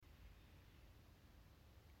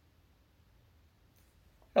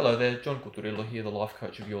Hello there, John Gouldthorp here, the life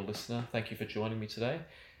coach of your listener. Thank you for joining me today.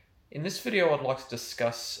 In this video, I'd like to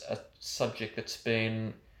discuss a subject that's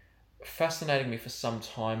been fascinating me for some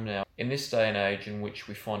time now. In this day and age in which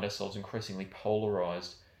we find ourselves increasingly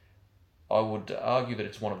polarized, I would argue that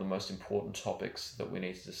it's one of the most important topics that we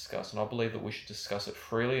need to discuss, and I believe that we should discuss it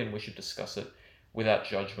freely and we should discuss it without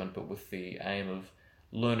judgment, but with the aim of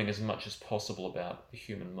learning as much as possible about the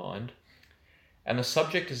human mind. And the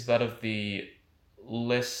subject is that of the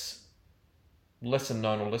lesser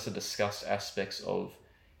known or lesser discussed aspects of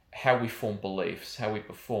how we form beliefs, how we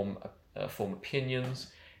form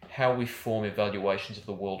opinions, how we form evaluations of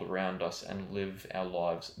the world around us and live our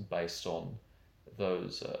lives based on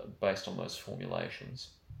those formulations.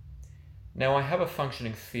 Now, I have a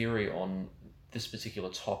functioning theory on this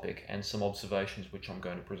particular topic and some observations which I'm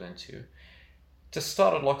going to present to you. To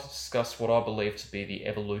start, I'd like to discuss what I believe to be the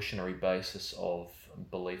evolutionary basis of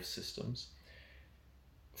belief systems.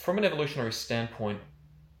 From an evolutionary standpoint,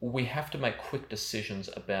 we have to make quick decisions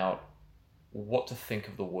about what to think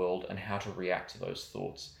of the world and how to react to those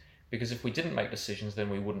thoughts. Because if we didn't make decisions, then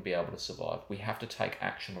we wouldn't be able to survive. We have to take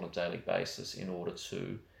action on a daily basis in order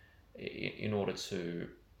to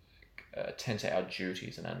attend to our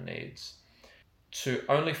duties and our needs. To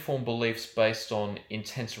only form beliefs based on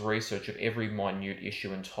intense research of every minute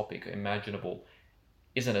issue and topic imaginable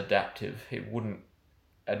isn't adaptive. It wouldn't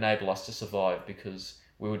enable us to survive because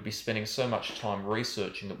we would be spending so much time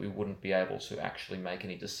researching that we wouldn't be able to actually make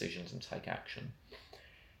any decisions and take action.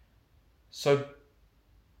 So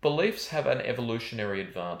beliefs have an evolutionary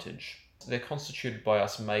advantage. They're constituted by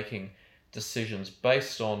us making decisions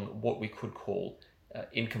based on what we could call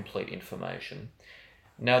incomplete information.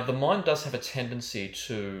 Now, the mind does have a tendency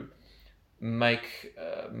to make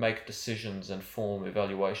decisions and form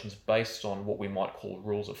evaluations based on what we might call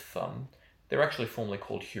rules of thumb. They're actually formally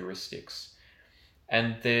called heuristics.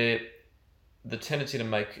 And the tendency to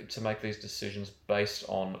make these decisions based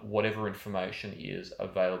on whatever information is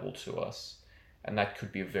available to us, and that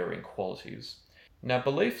could be of varying qualities. Now,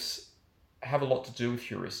 beliefs have a lot to do with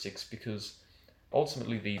heuristics because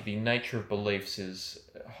ultimately the nature of beliefs is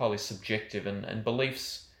highly subjective, and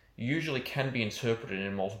beliefs usually can be interpreted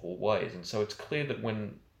in multiple ways. And so it's clear that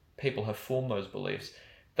when people have formed those beliefs,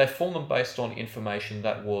 they form them based on information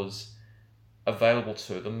that was available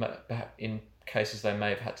to them. In cases they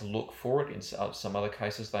may have had to look for it, in some other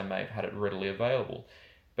cases they may have had it readily available,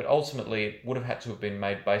 but ultimately it would have had to have been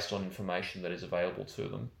made based on information that is available to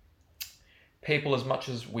them. People, as much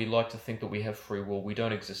as we like to think that we have free will, we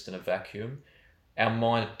don't exist in a vacuum. Our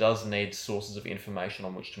mind does need sources of information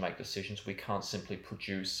on which to make decisions. We can't simply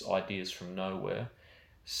produce ideas from nowhere.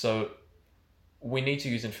 So we need to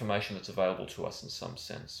use information that's available to us in some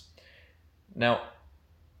sense. Now,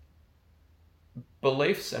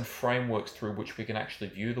 beliefs and frameworks through which we can actually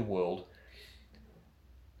view the world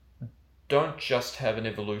don't just have an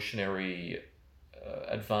evolutionary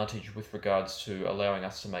advantage with regards to allowing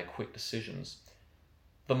us to make quick decisions.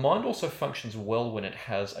 The mind also functions well when it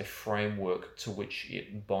has a framework to which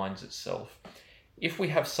it binds itself. If we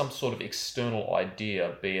have some sort of external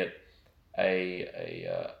idea, be it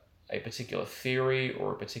a particular theory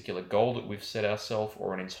or a particular goal that we've set ourselves,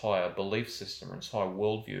 or an entire belief system or entire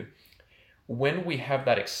worldview, when we have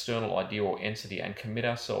that external idea or entity and commit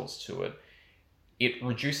ourselves to it, it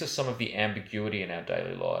reduces some of the ambiguity in our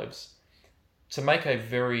daily lives. To make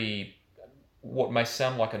what may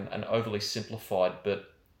sound like an overly simplified but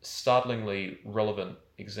startlingly relevant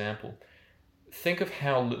example, think of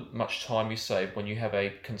how much time you save when you have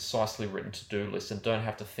a concisely written to-do list and don't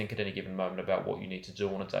have to think at any given moment about what you need to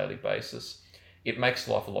do on a daily basis. It makes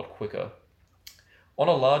life a lot quicker. On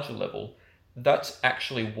a larger level, that's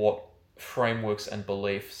actually what frameworks and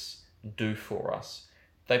beliefs do for us.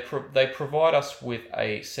 They provide us with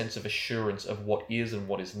a sense of assurance of what is and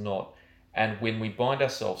what is not, and when we bind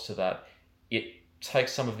ourselves to that, it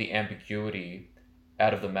takes some of the ambiguity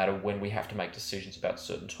out of the matter when we have to make decisions about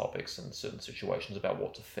certain topics and certain situations about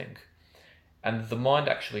what to think. And the mind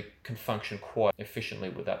actually can function quite efficiently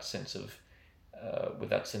with that sense of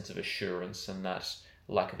assurance and that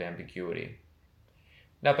lack of ambiguity.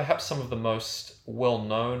 Now, perhaps some of the most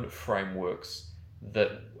well-known frameworks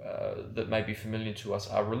that may be familiar to us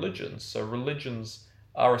are religions. So religions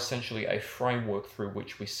are essentially a framework through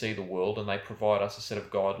which we see the world, and they provide us a set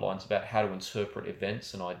of guidelines about how to interpret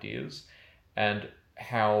events and ideas, and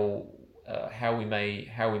how we may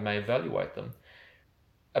evaluate them.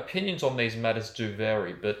 Opinions on these matters do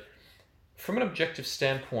vary, but from an objective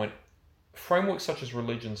standpoint, frameworks such as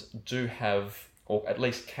religions do have, or at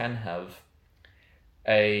least can have,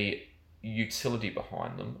 a utility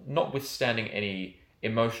behind them, notwithstanding any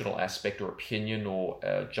emotional aspect or opinion or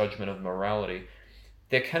judgment of morality,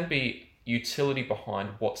 there can be utility behind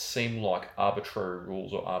what seem like arbitrary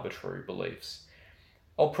rules or arbitrary beliefs.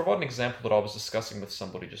 I'll provide an example that I was discussing with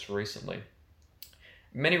somebody just recently.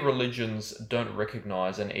 Many religions don't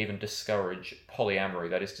recognize and even discourage polyamory,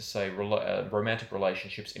 that is to say, romantic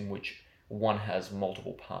relationships in which one has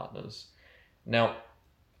multiple partners. Now,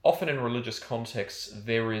 often in religious contexts,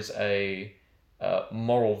 there is a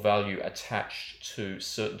moral value attached to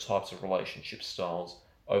certain types of relationship styles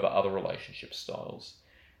over other relationship styles.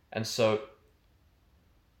 And so,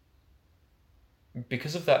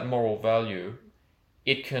 because of that moral value,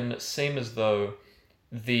 it can seem as though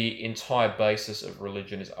the entire basis of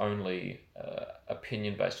religion is only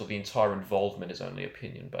opinion-based, or the entire involvement is only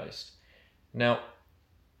opinion-based. Now,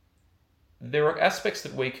 there are aspects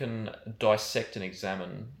that we can dissect and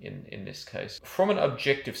examine in this case. From an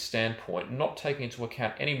objective standpoint, not taking into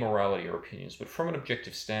account any morality or opinions, but from an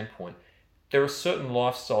objective standpoint, there are certain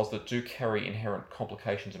lifestyles that do carry inherent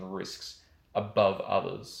complications and risks above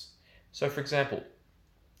others. So, for example,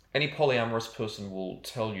 any polyamorous person will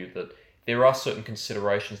tell you that there are certain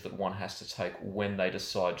considerations that one has to take when they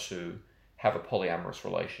decide to have a polyamorous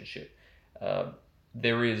relationship.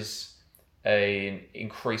 There is an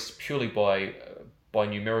increased, purely by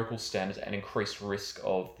numerical standards, an increased risk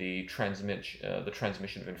of the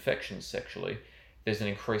transmission of infections sexually. There's an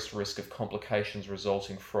increased risk of complications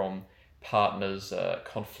resulting from partners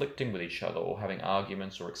conflicting with each other or having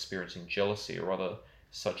arguments or experiencing jealousy or other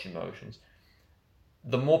such emotions.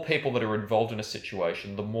 The more people that are involved in a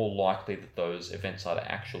situation, the more likely that those events are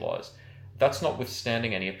to actualize. That's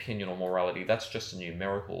notwithstanding any opinion or morality. That's just a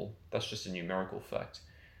numerical fact.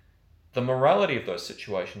 The morality of those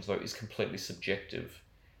situations, though, is completely subjective.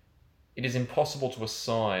 It is impossible to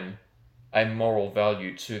assign a moral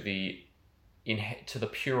value to the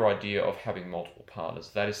pure idea of having multiple partners.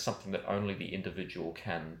 That is something that only the individual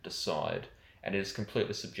can decide, and it is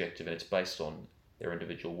completely subjective, and it's based on their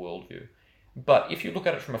individual worldview. But if you look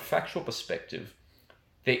at it from a factual perspective,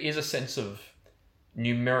 there is a sense of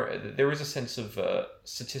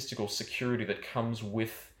statistical security that comes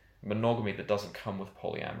with monogamy that doesn't come with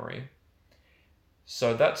polyamory.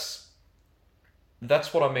 So that's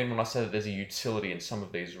what I mean when I say that there's a utility in some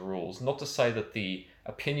of these rules. Not to say that the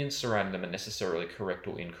opinions surrounding them are necessarily correct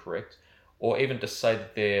or incorrect, or even to say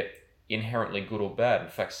that they're inherently good or bad. In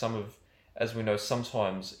fact, as we know,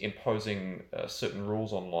 sometimes imposing certain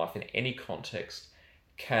rules on life in any context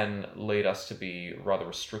can lead us to be rather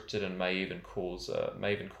restricted and may even cause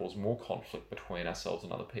more conflict between ourselves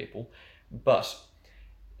and other people. But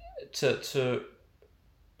to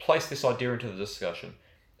place this idea into the discussion,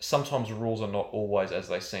 sometimes rules are not always as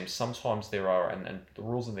they seem. Sometimes there are, and the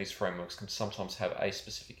rules in these frameworks can sometimes have a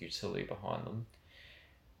specific utility behind them.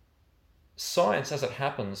 Science, as it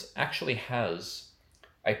happens, actually has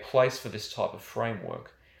a place for this type of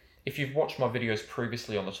framework. If you've watched my videos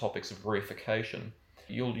previously on the topics of reification,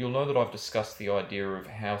 you'll know that I've discussed the idea of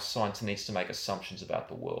how science needs to make assumptions about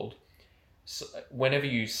the world. So whenever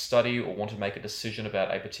you study or want to make a decision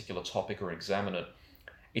about a particular topic or examine it,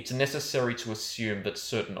 it's necessary to assume that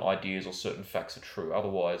certain ideas or certain facts are true.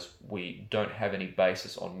 Otherwise, we don't have any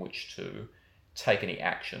basis on which to take any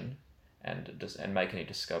action and make any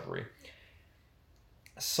discovery.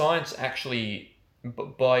 Science actually,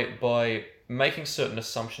 by making certain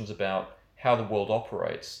assumptions about how the world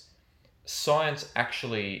operates, science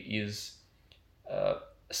actually is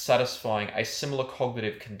satisfying a similar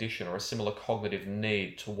cognitive condition or a similar cognitive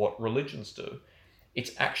need to what religions do.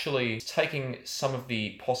 It's actually taking some of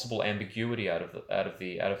the possible ambiguity out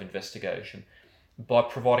of investigation by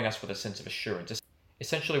providing us with a sense of assurance.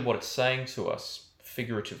 Essentially, what it's saying to us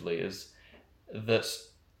figuratively is that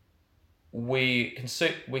we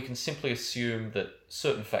can simply assume that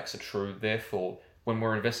certain facts are true. Therefore, when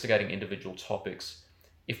we're investigating individual topics,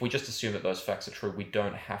 if we just assume that those facts are true, we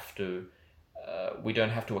don't have to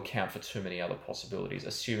account for too many other possibilities,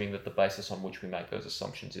 assuming that the basis on which we make those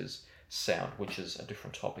assumptions is sound, which is a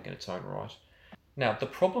different topic in its own right. Now, the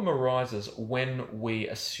problem arises when we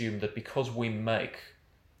assume that because we make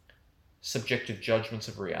subjective judgments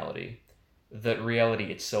of reality, that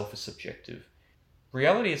reality itself is subjective.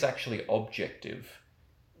 Reality is actually objective.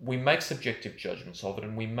 We make subjective judgments of it,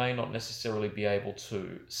 and we may not necessarily be able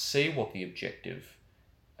to see what the objective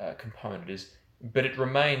component is, but it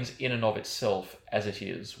remains in and of itself as it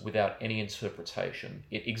is, without any interpretation.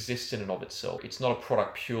 It exists in and of itself. It's not a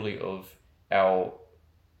product purely of our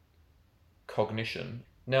cognition.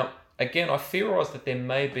 Now, again, I theorize that there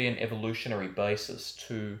may be an evolutionary basis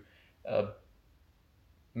to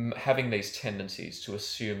having these tendencies to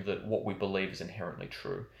assume that what we believe is inherently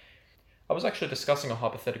true. I was actually discussing a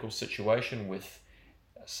hypothetical situation with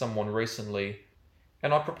someone recently,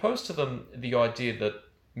 and I proposed to them the idea that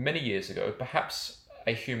many years ago, perhaps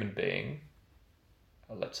a human being,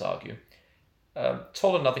 let's argue,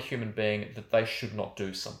 told another human being that they should not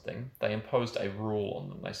do something. They imposed a rule on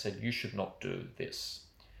them. They said, you should not do this.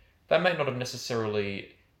 They may not have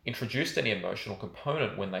necessarily introduced any emotional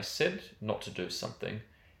component when they said not to do something,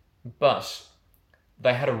 but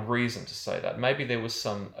they had a reason to say that. Maybe there was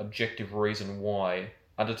some objective reason why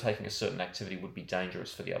undertaking a certain activity would be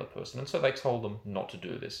dangerous for the other person, and so they told them not to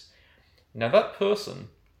do this. Now that person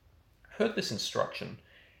heard this instruction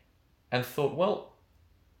and thought, well,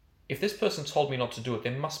 if this person told me not to do it,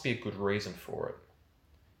 there must be a good reason for it.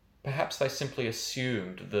 Perhaps they simply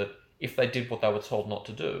assumed that if they did what they were told not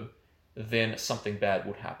to do, then something bad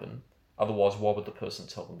would happen. Otherwise, why would the person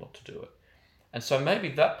tell them not to do it? And so maybe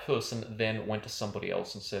that person then went to somebody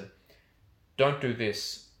else and said, don't do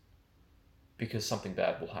this because something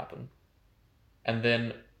bad will happen. And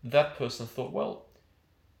then that person thought, well,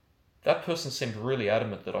 that person seemed really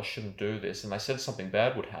adamant that I shouldn't do this, and they said something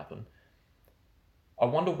bad would happen. I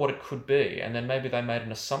wonder what it could be. And then maybe they made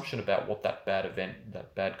an assumption about what that bad event,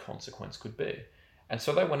 that bad consequence could be. And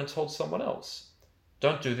so they went and told someone else,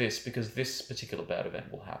 don't do this because this particular bad event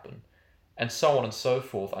will happen. And so on and so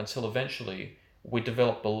forth, until eventually we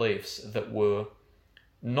developed beliefs that were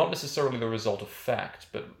not necessarily the result of fact,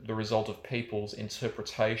 but the result of people's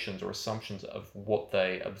interpretations or assumptions of what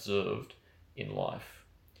they observed in life.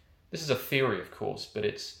 This is a theory, of course, but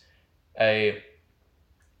it's a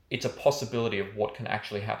possibility of what can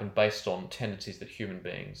actually happen based on tendencies that human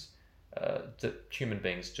beings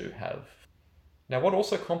do have. Now, what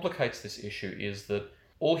also complicates this issue is that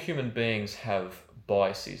all human beings have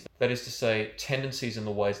biases. That is to say, tendencies in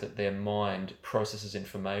the ways that their mind processes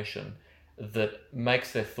information that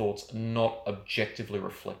makes their thoughts not objectively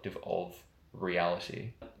reflective of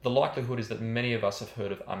reality. The likelihood is that many of us have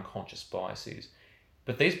heard of unconscious biases,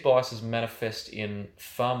 but these biases manifest in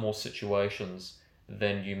far more situations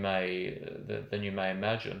than you may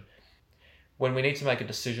imagine. When we need to make a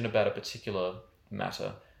decision about a particular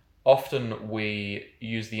matter, often we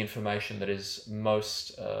use the information that is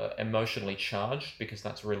most emotionally charged because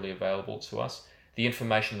that's readily available to us, the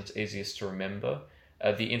information that's easiest to remember,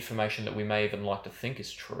 the information that we may even like to think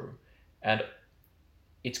is true. And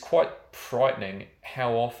it's quite frightening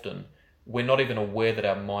how often we're not even aware that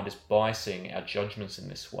our mind is biasing our judgments in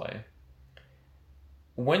this way.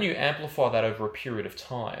 When you amplify that over a period of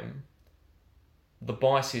time, the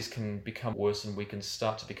biases can become worse and we can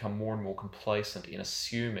start to become more and more complacent in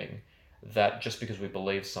assuming that just because we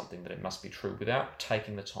believe something that it must be true without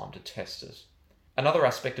taking the time to test it. Another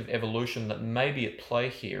aspect of evolution that may be at play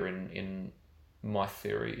here in my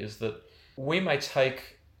theory is that we may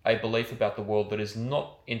take a belief about the world that is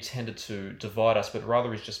not intended to divide us, but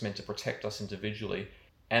rather is just meant to protect us individually,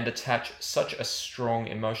 and attach such a strong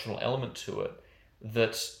emotional element to it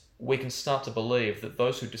that we can start to believe that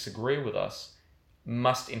those who disagree with us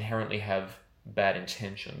must inherently have bad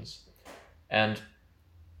intentions. And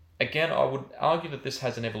again, I would argue that this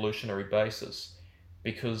has an evolutionary basis,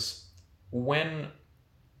 because when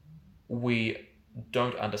we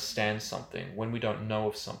don't understand something, when we don't know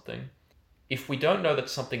of something, if we don't know that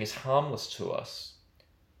something is harmless to us,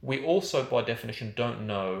 we also by definition don't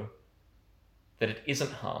know that it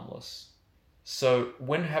isn't harmless. So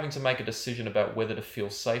when having to make a decision about whether to feel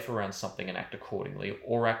safe around something and act accordingly,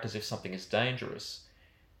 or act as if something is dangerous,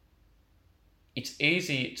 it's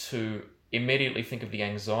easy to immediately think of the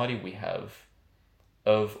anxiety we have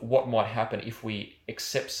of what might happen if we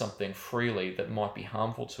accept something freely that might be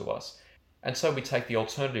harmful to us. And so we take the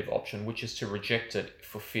alternative option, which is to reject it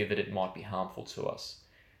for fear that it might be harmful to us.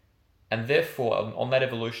 And therefore, on that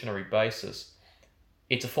evolutionary basis,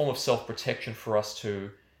 it's a form of self-protection for us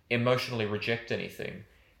to emotionally reject anything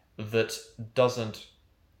that doesn't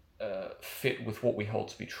fit with what we hold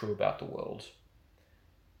to be true about the world.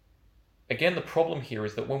 Again, the problem here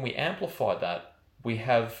is that when we amplify that, we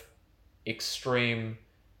have extreme,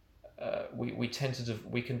 we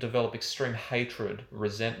can develop extreme hatred,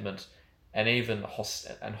 resentment, and even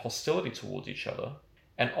hostility towards each other.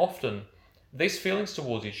 And often, these feelings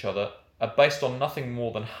towards each other are based on nothing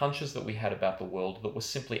more than hunches that we had about the world that were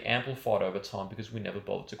simply amplified over time because we never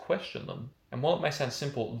bothered to question them. And while it may sound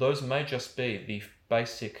simple, those may just be the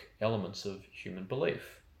basic elements of human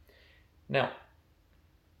belief. Now,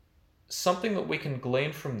 something that we can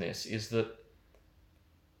glean from this is that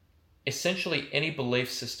essentially any belief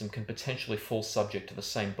system can potentially fall subject to the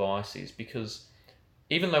same biases, because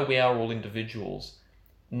even though we are all individuals,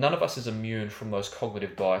 none of us is immune from those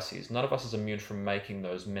cognitive biases. None of us is immune from making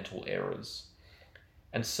those mental errors.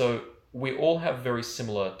 And so we all have very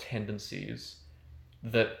similar tendencies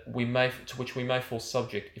to which we may fall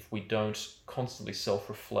subject if we don't constantly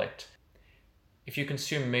self-reflect. If you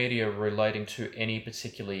consume media relating to any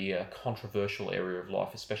particularly controversial area of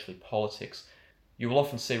life, especially politics, you will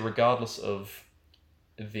often see, regardless of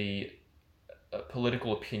the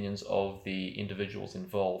political opinions of the individuals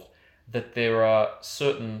involved, that there are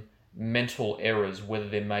certain mental errors, whether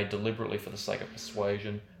they're made deliberately for the sake of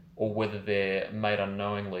persuasion or whether they're made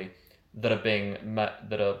unknowingly, that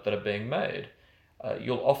are being made.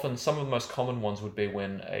 You'll often, some of the most common ones would be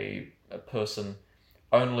when a person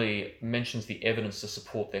only mentions the evidence to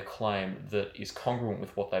support their claim that is congruent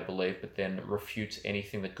with what they believe, but then refutes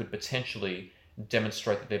anything that could potentially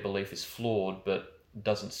demonstrate that their belief is flawed but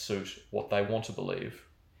doesn't suit what they want to believe.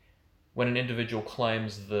 When an individual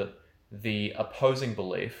claims that the opposing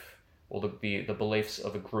belief, or the beliefs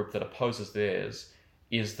of a group that opposes theirs,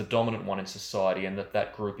 is the dominant one in society, and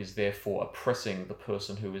that group is therefore oppressing the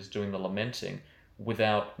person who is doing the lamenting,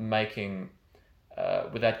 without giving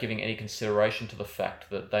any consideration to the fact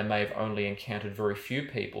that they may have only encountered very few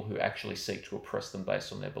people who actually seek to oppress them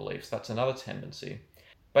based on their beliefs. That's another tendency.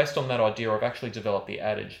 Based on that idea, I've actually developed the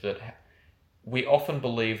adage that we often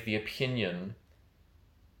believe the opinion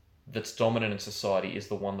that's dominant in society is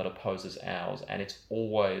the one that opposes ours, and it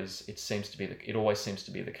always seems to be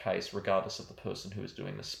the case, regardless of the person who is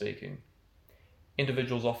doing the speaking.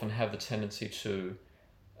 Individuals often have the tendency to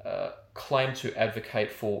claim to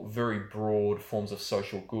advocate for very broad forms of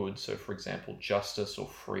social good, so for example justice or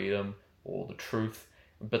freedom or the truth,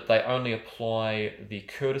 but they only apply the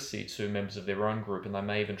courtesy to members of their own group, and they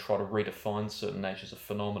may even try to redefine certain natures of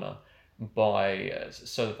phenomena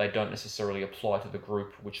so that they don't necessarily apply to the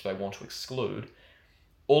group which they want to exclude.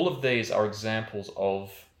 All of these are examples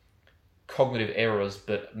of cognitive errors,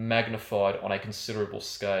 but magnified on a considerable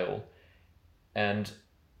scale, and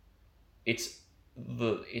it's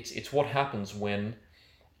what happens when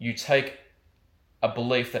you take a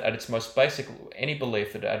belief that at its most basic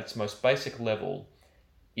level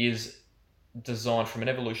is designed from an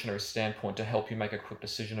evolutionary standpoint to help you make a quick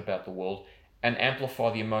decision about the world, and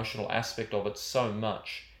amplify the emotional aspect of it so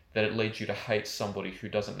much that it leads you to hate somebody who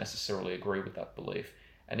doesn't necessarily agree with that belief.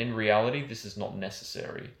 And in reality, this is not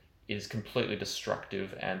necessary. It is completely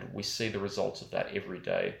destructive, and we see the results of that every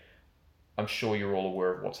day. I'm sure you're all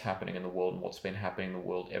aware of what's happening in the world and what's been happening in the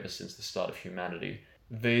world ever since the start of humanity.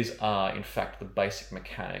 These are, in fact, the basic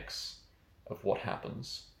mechanics of what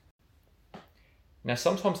happens. Now,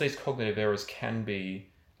 sometimes these cognitive errors can be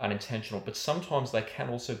unintentional, but sometimes they can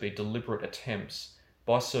also be deliberate attempts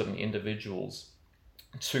by certain individuals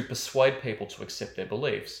to persuade people to accept their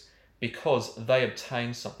beliefs, because they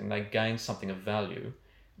gain something of value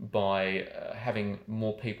by having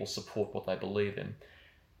more people support what they believe in.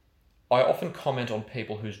 I often comment on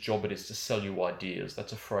people whose job it is to sell you ideas.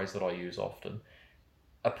 That's a phrase that I use often.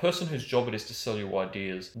 A person whose job it is to sell you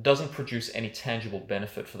ideas doesn't produce any tangible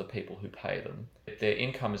benefit for the people who pay them. Their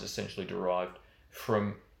income is essentially derived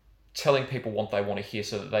from telling people what they want to hear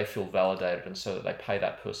so that they feel validated, and so that they pay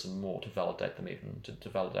that person more to validate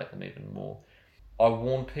them even more. I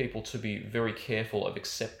warn people to be very careful of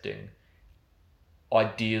accepting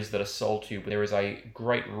ideas that are sold to you. There is a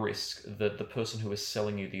great risk that the person who is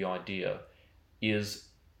selling you the idea is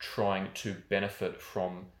trying to benefit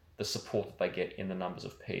from the support that they get in the numbers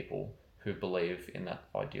of people who believe in that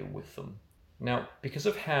idea with them. Now, because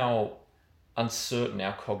of how uncertain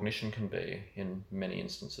our cognition can be in many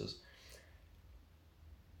instances,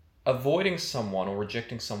 avoiding someone or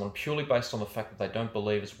rejecting someone purely based on the fact that they don't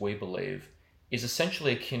believe as we believe is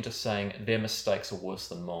essentially akin to saying their mistakes are worse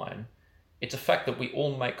than mine. It's a fact that we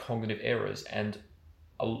all make cognitive errors, and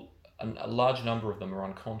a large number of them are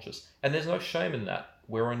unconscious. And there's no shame in that.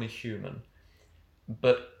 We're only human.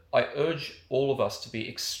 But I urge all of us to be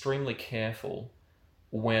extremely careful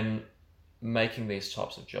when making these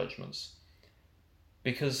types of judgments,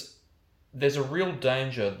 because there's a real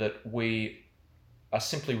danger that we are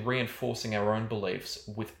simply reinforcing our own beliefs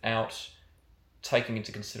without taking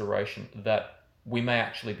into consideration that we may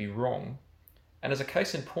actually be wrong. And as a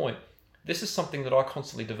case in point, this is something that I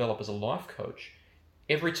constantly develop as a life coach.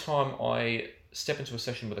 Every time I step into a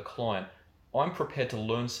session with a client, I'm prepared to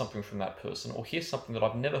learn something from that person or hear something that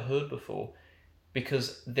I've never heard before,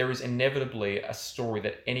 because there is inevitably a story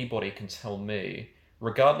that anybody can tell me,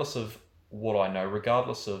 regardless of what I know,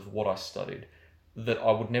 regardless of what I studied, that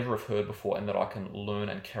I would never have heard before, and that I can learn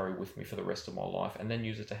and carry with me for the rest of my life, and then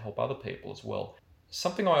use it to help other people as well.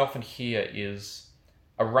 Something I often hear is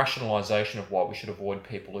a rationalization of why we should avoid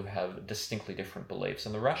people who have distinctly different beliefs.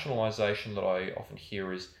 And the rationalization that I often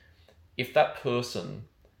hear is, if that person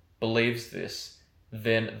believes this,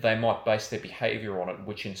 then they might base their behaviour on it,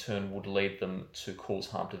 which in turn would lead them to cause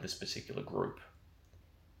harm to this particular group.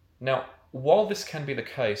 Now, while this can be the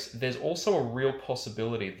case, there's also a real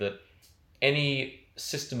possibility that any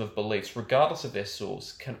system of beliefs, regardless of their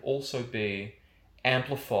source, can also be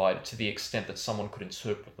amplified to the extent that someone could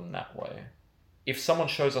interpret them that way. If someone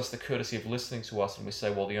shows us the courtesy of listening to us and we say,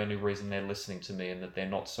 well, the only reason they're listening to me and that they're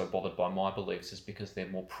not so bothered by my beliefs is because they're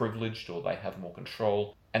more privileged or they have more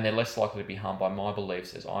control and they're less likely to be harmed by my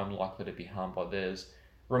beliefs as I'm likely to be harmed by theirs,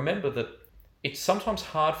 remember that it's sometimes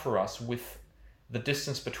hard for us, with the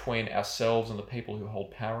distance between ourselves and the people who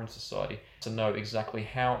hold power in society, to know exactly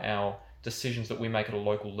how our decisions that we make at a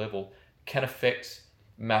local level can affect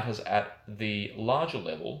matters at the larger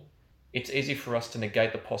level. It's easy for us to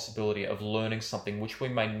negate the possibility of learning something which we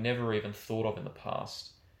may never even thought of in the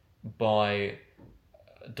past by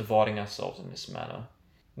dividing ourselves in this manner.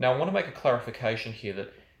 Now, I want to make a clarification here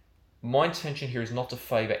that my intention here is not to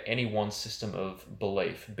favour any one system of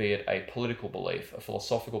belief, be it a political belief, a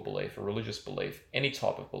philosophical belief, a religious belief, any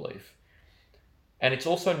type of belief. And it's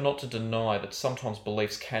also not to deny that sometimes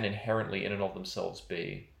beliefs can inherently in and of themselves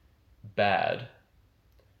be bad.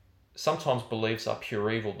 Sometimes beliefs are pure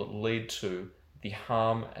evil that lead to the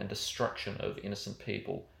harm and destruction of innocent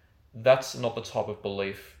people. That's not the type of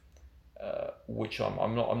belief which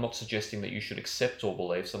I'm not suggesting that you should accept all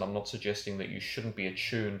beliefs, and I'm not suggesting that you shouldn't be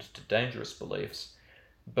attuned to dangerous beliefs,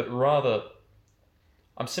 but rather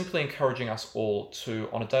I'm simply encouraging us all to,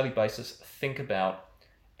 on a daily basis, think about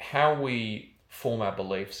how we form our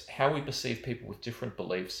beliefs, how we perceive people with different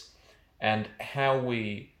beliefs, and how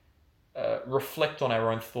we reflect on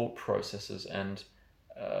our own thought processes and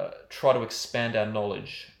try to expand our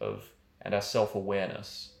knowledge of and our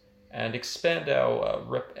self-awareness and expand our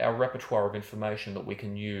repertoire of information that we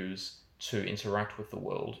can use to interact with the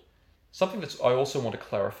world. Something that I also want to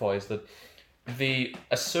clarify is that the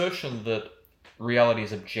assertion that reality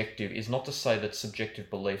is objective is not to say that subjective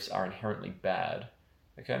beliefs are inherently bad.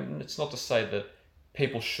 Okay, and it's not to say that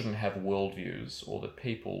people shouldn't have worldviews or that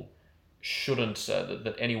people shouldn't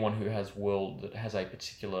that anyone who has a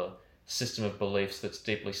particular system of beliefs that's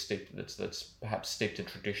deeply steeped, that's perhaps steeped in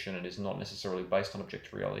tradition and is not necessarily based on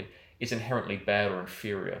objective reality, is inherently bad or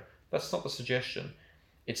inferior. That's not the suggestion.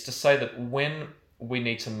 It's to say that when we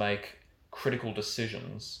need to make critical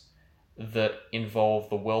decisions that involve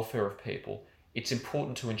the welfare of people, it's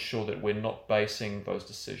important to ensure that we're not basing those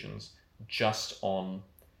decisions just on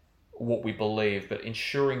what we believe, but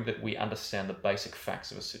ensuring that we understand the basic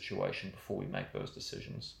facts of a situation before we make those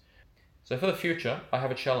decisions. So for the future, I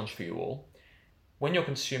have a challenge for you all. When you're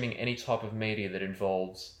consuming any type of media that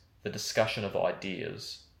involves the discussion of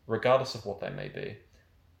ideas, regardless of what they may be,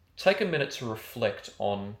 take a minute to reflect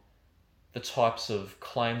on the types of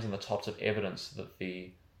claims and the types of evidence that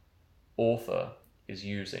the author is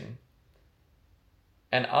using,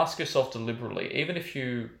 and ask yourself deliberately, even if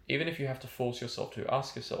you have to force yourself to,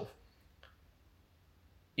 ask yourself,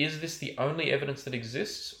 is this the only evidence that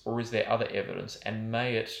exists, or is there other evidence, and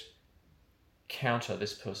may it counter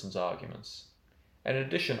this person's arguments? And in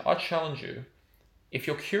addition, I challenge you, if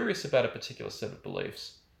you're curious about a particular set of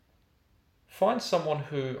beliefs, find someone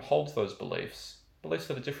who holds those beliefs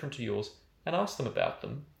that are different to yours, and ask them about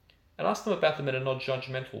them. And ask them about them in a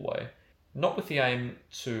non-judgmental way, not with the aim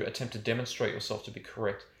to attempt to demonstrate yourself to be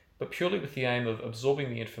correct, but purely with the aim of absorbing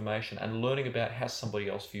the information and learning about how somebody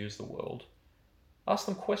else views the world. Ask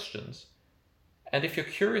them questions. And if you're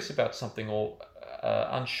curious about something or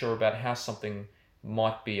unsure about how something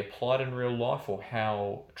might be applied in real life or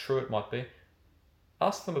how true it might be,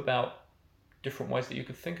 ask them about different ways that you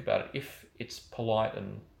could think about it if it's polite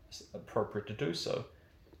and appropriate to do so.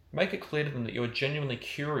 Make it clear to them that you're genuinely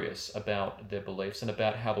curious about their beliefs and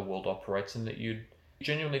about how the world operates, and that you'd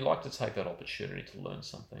genuinely like to take that opportunity to learn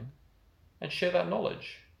something and share that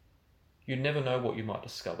knowledge. You never know what you might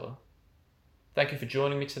discover. Thank you for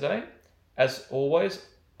joining me today. As always,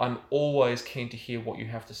 I'm always keen to hear what you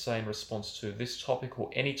have to say in response to this topic or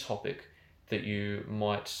any topic that you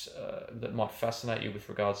might fascinate you with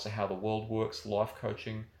regards to how the world works, life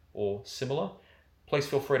coaching, or similar. Please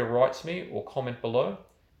feel free to write to me or comment below.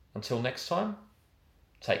 Until next time,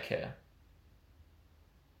 take care.